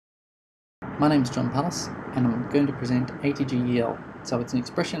My name is John Pallas and I'm going to present ATGEL. So it's an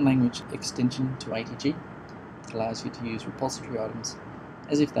expression language extension to ATG that allows you to use repository items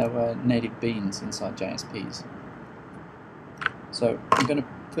as if they were native beans inside JSPs. So I'm going to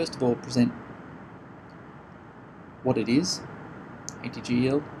first of all present what it is,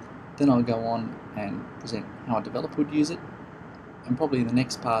 ATGEL, then I'll go on and present how a developer would use it, and probably in the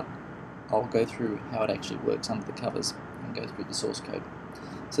next part I'll go through how it actually works under the covers and go through the source code.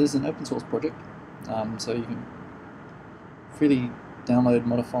 So this is an open source project, so you can freely download,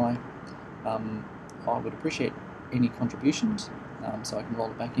 modify. I would appreciate any contributions, so I can roll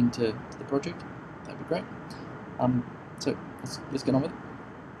it back into the project. That'd be great. So let's get on with it.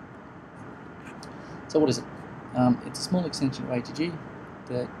 So what is it? It's a small extension of ATG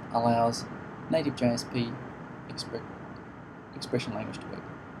that allows native JSP expression language to work.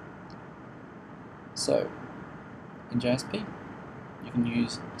 So in JSP, you can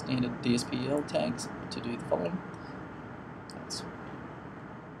use standard DSPL tags to do the following. That's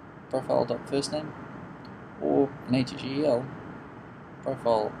profile.firstname, or in ATGEL,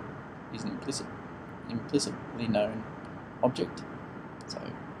 profile is an implicitly known object, so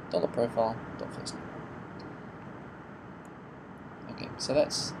 $profile.firstname. Okay, so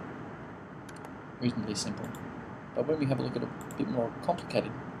that's reasonably simple. But when we have a look at a bit more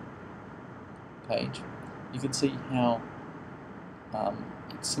complicated page, you can see how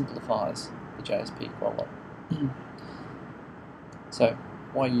it simplifies the JSP quite a lot. So,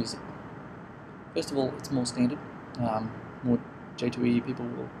 why use it? First of all, it's more standard. More J2EE people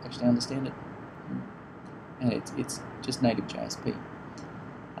will actually understand it, and it's just native JSP.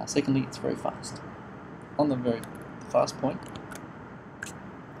 Secondly, it's very fast. On the very fast point,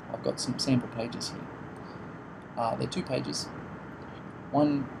 I've got some sample pages here. There are 2 pages.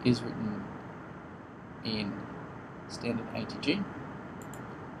 One is written in standard ATG,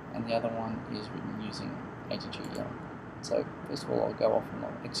 and the other one is written using ATGEL. So first of all, I'll go off and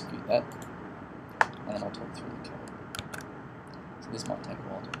I'll execute that, and then I'll talk through the code. So this might take a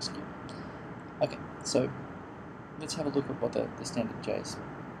while to execute. Okay, so let's have a look at what the standard JS.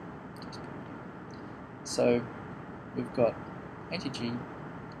 So we've got ATG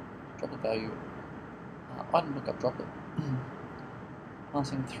droplet value, item lookup droplet,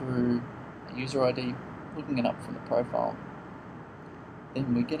 passing through a user ID, looking it up from the profile.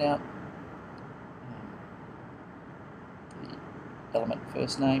 Then we get out the element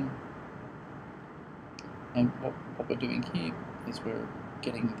first name, and what we're doing here is we're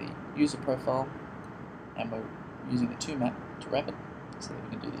getting the user profile, and we're using the to map to wrap it so that we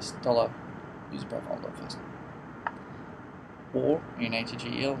can do this $user profile.first. Or in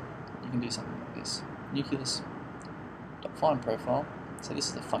ATGEL, you can do something like this: nucleus.find profile. So this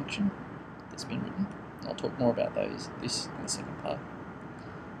is a function that's been written. I'll talk more about this in the second part.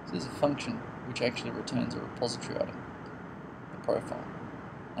 So this is a function which actually returns a repository item, the profile,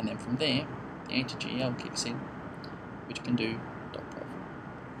 and then from there the ATGEL kicks in, which can do .profile.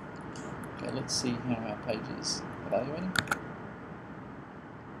 Okay, let's see how our page is evaluating.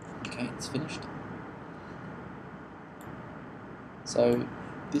 Okay, it's finished. So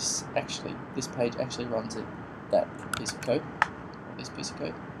this page actually runs that piece of code, or this piece of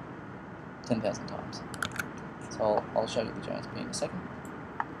code, 10,000 times. So I'll show you the JSP in a second.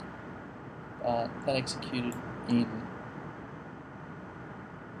 That executed in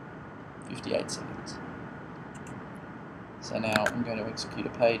 58 seconds. So now I'm going to execute a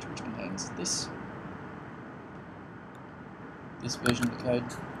page which contains this version of the code,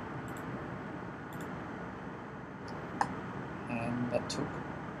 and that took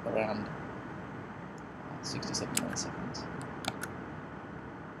around 67 milliseconds.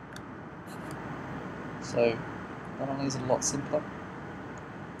 So not only is it a lot simpler,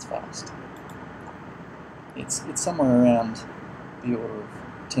 it's fast. It's somewhere around the order of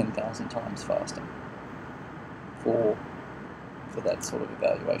 10,000 times faster for that sort of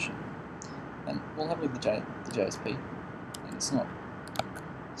evaluation. And we'll have a look at the JSP, and it's not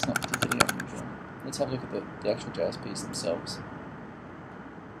particularly unusual. Let's have a look at the actual JSPs themselves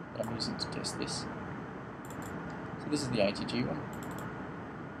that I'm using to test this. So this is the ATG one.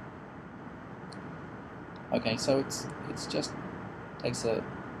 Okay, so it's just takes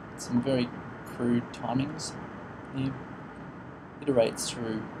some very crude timings here, iterates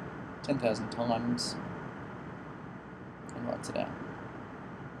through 10,000 times and writes it out.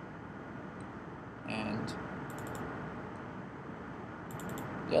 And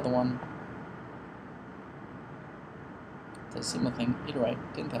the other one does a similar thing, iterate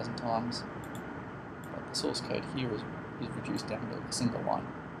 10,000 times, but the source code here is reduced down to a single line.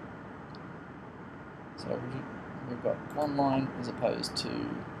 So we've got one line as opposed to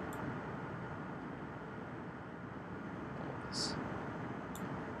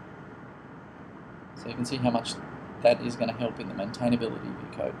So you can see how much that is going to help in the maintainability of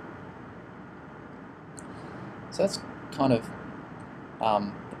your code. So that's kind of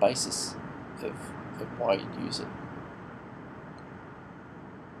the basis of why you'd use it.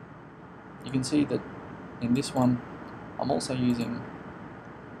 You can see that in this one I'm also using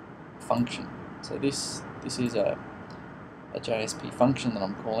function. So this is a JSP function that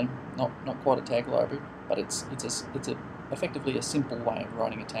I'm calling, not quite a tag library, but it's effectively a simple way of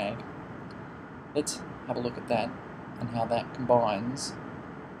writing a tag. Let's have a look at that and how that combines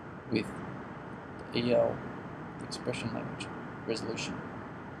with the EL, the expression language resolution.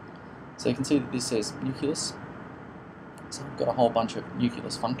 So you can see that this says nucleus. So I've got a whole bunch of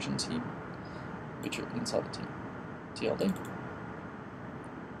nucleus functions here, which are inside the TLD.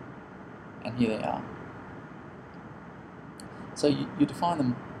 And here they are. So you define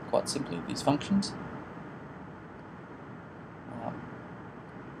them quite simply, these functions.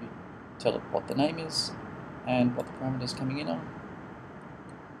 You tell it what the name is and what the parameters coming in are.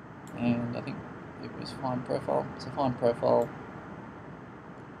 And I think it was find profile. So find profile,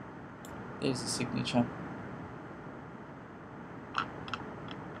 there's the signature.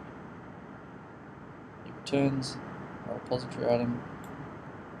 It returns a repository item,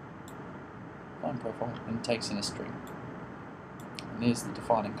 find profile, and takes in a string. And there's the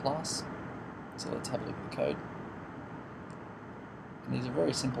defining class. So let's have a look at the code. And these are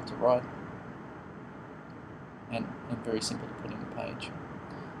very simple to write and very simple to put in the page.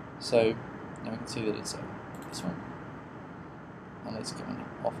 So now we can see that it's this one. And let's go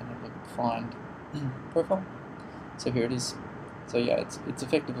off and have a look at find profile. So here it is. So yeah, it's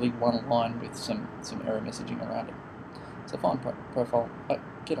effectively one line with some error messaging around it. So find profile,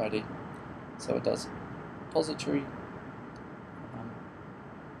 get ID. So it does repository,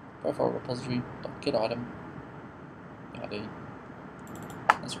 profile repository dot get item ID.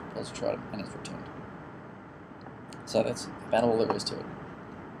 That's a repository item and it's returned. So that's about all there is to it.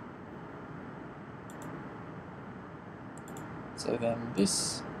 So then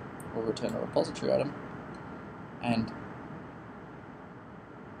this will return a repository item, and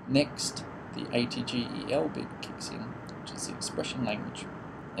next the ATGEL bit kicks in, which is the expression language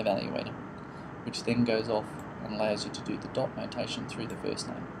evaluator, which then goes off and allows you to do the dot notation through the first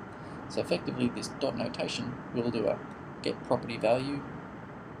name. So effectively this dot notation will do a get property value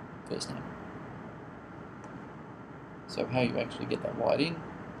first name. So how you actually get that wired in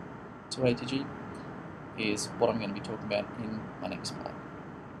to ATG is what I'm going to be talking about in my next part.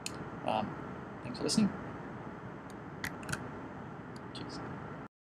 Thanks for listening.